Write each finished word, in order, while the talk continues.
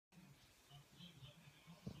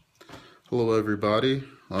Hello, everybody.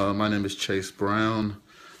 My name is Chase Brown.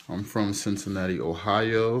 I'm from Cincinnati,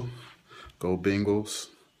 Ohio. Go Bengals.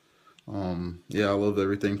 Yeah, I love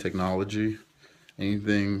everything technology.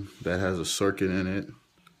 Anything that has a circuit in it,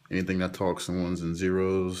 anything that talks in ones and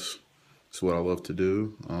zeros. It's what I love to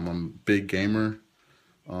do. I'm a big gamer.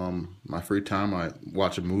 My free time, I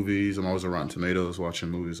watch movies. I'm always around Tomatoes watching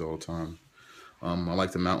movies all the time. I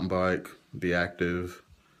like to mountain bike, be active,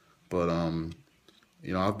 but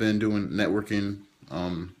I've been doing networking,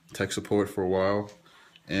 tech support for a while,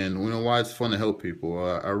 and you know why it's fun to help people.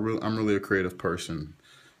 I'm really a creative person,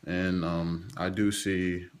 and I do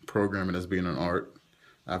see programming as being an art.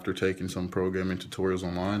 After taking some programming tutorials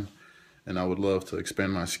online, and I would love to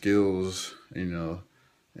expand my skills, and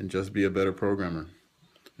just be a better programmer.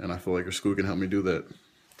 And I feel like your school can help me do that.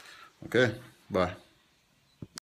 Okay, bye.